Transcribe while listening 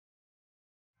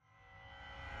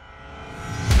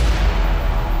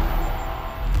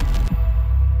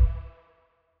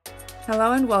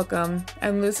Hello and welcome.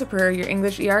 I'm Lucifer, your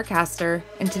English ER caster,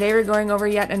 and today we're going over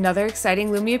yet another exciting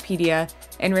Lumiapedia,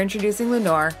 and we're introducing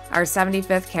Lenore, our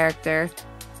 75th character.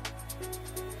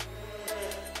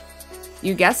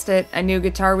 You guessed it, a new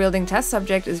guitar-wielding test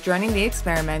subject is joining the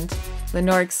experiment.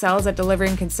 Lenore excels at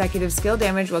delivering consecutive skill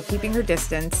damage while keeping her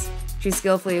distance. She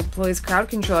skillfully employs crowd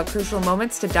control at crucial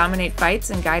moments to dominate fights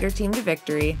and guide her team to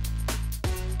victory.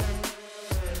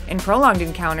 In prolonged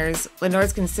encounters,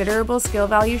 Lenore's considerable skill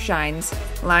value shines,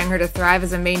 allowing her to thrive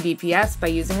as a main DPS by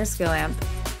using her skill amp.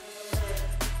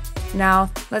 Now,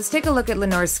 let's take a look at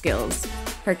Lenore's skills.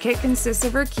 Her kit consists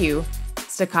of her Q,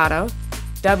 Staccato,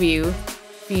 W,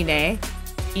 Fine,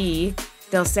 E,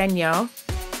 Del Segno,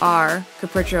 R,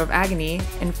 Capriccio of Agony,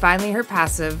 and finally her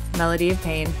passive, Melody of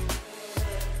Pain.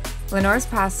 Lenore's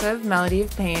passive, Melody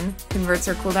of Pain, converts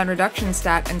her cooldown reduction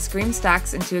stat and scream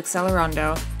stacks into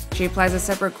Accelerando. She applies a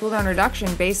separate cooldown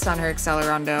reduction based on her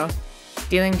Accelerando.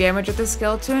 Dealing damage with the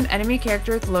skill to an enemy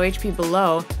character with low HP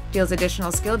below deals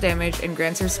additional skill damage and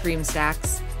grants her scream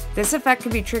stacks. This effect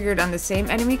can be triggered on the same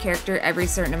enemy character every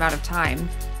certain amount of time.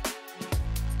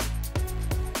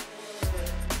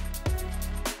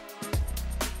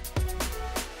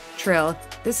 Trill.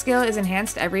 This skill is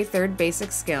enhanced every third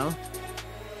basic skill.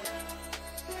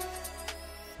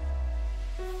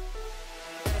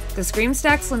 The scream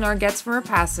stacks Lenore gets from her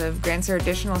passive grants her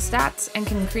additional stats and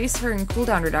can increase her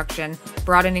cooldown reduction,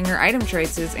 broadening her item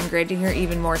choices and granting her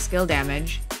even more skill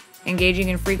damage. Engaging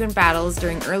in frequent battles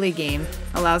during early game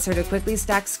allows her to quickly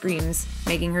stack screams,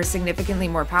 making her significantly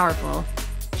more powerful.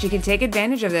 She can take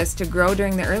advantage of this to grow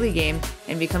during the early game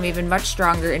and become even much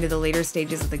stronger into the later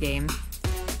stages of the game.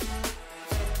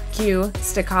 Q,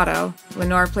 Staccato.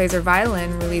 Lenore plays her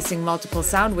violin, releasing multiple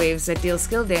sound waves that deal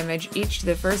skill damage each to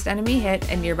the first enemy hit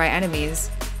and nearby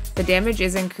enemies. The damage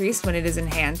is increased when it is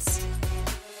enhanced.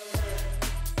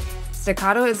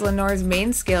 Staccato is Lenore's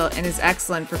main skill and is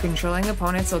excellent for controlling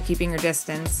opponents while keeping her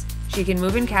distance. She can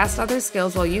move and cast other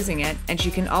skills while using it, and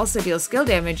she can also deal skill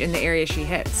damage in the area she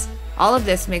hits. All of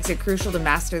this makes it crucial to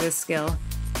master this skill.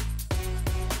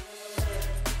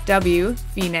 W,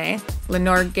 Fine.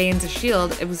 Lenore gains a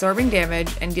shield, absorbing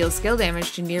damage, and deals skill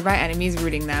damage to nearby enemies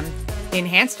rooting them. The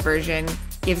enhanced version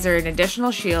gives her an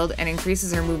additional shield and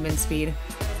increases her movement speed.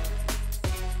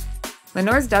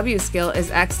 Lenore's W skill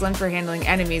is excellent for handling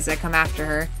enemies that come after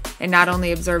her. It not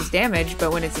only absorbs damage,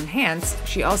 but when it's enhanced,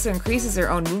 she also increases her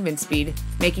own movement speed,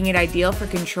 making it ideal for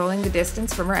controlling the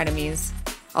distance from her enemies.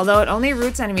 Although it only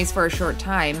roots enemies for a short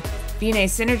time, Fine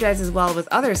synergizes well with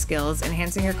other skills,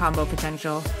 enhancing her combo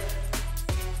potential.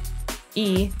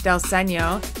 E, Del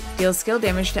Segno, deals skill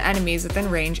damage to enemies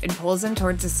within range and pulls them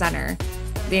towards the center.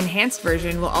 The enhanced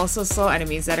version will also slow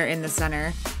enemies that are in the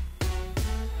center.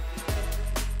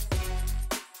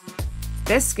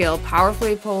 This skill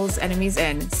powerfully pulls enemies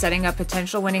in, setting up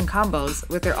potential winning combos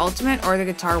with their ultimate or the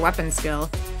guitar weapon skill.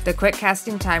 The quick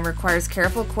casting time requires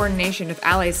careful coordination with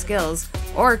ally skills,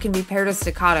 or can be paired with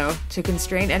Staccato to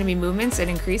constrain enemy movements and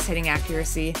increase hitting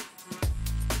accuracy.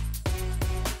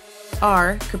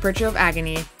 R, Capriccio of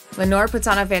Agony. Lenore puts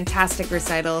on a fantastic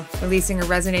recital, releasing a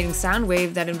resonating sound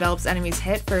wave that envelops enemies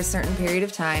hit for a certain period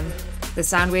of time. The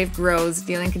sound wave grows,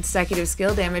 dealing consecutive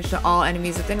skill damage to all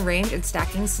enemies within range and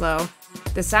stacking slow.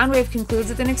 The sound wave concludes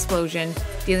with an explosion,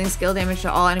 dealing skill damage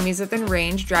to all enemies within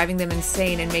range, driving them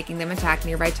insane and making them attack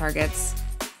nearby targets.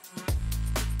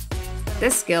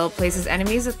 This skill places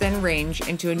enemies within range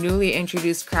into a newly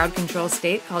introduced crowd control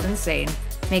state called Insane,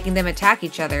 making them attack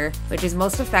each other, which is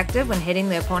most effective when hitting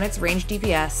the opponent's ranged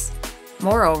DPS.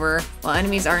 Moreover, while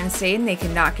enemies are insane, they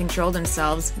cannot control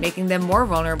themselves, making them more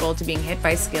vulnerable to being hit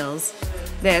by skills.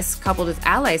 This, coupled with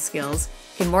ally skills,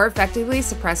 can more effectively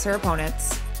suppress her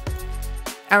opponents.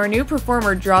 Our new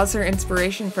performer draws her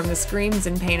inspiration from the screams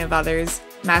and pain of others.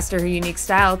 Master her unique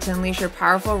style to unleash her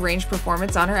powerful ranged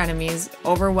performance on her enemies,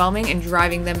 overwhelming and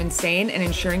driving them insane and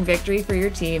ensuring victory for your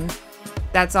team.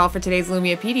 That's all for today's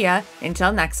Lumiapedia.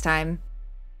 Until next time.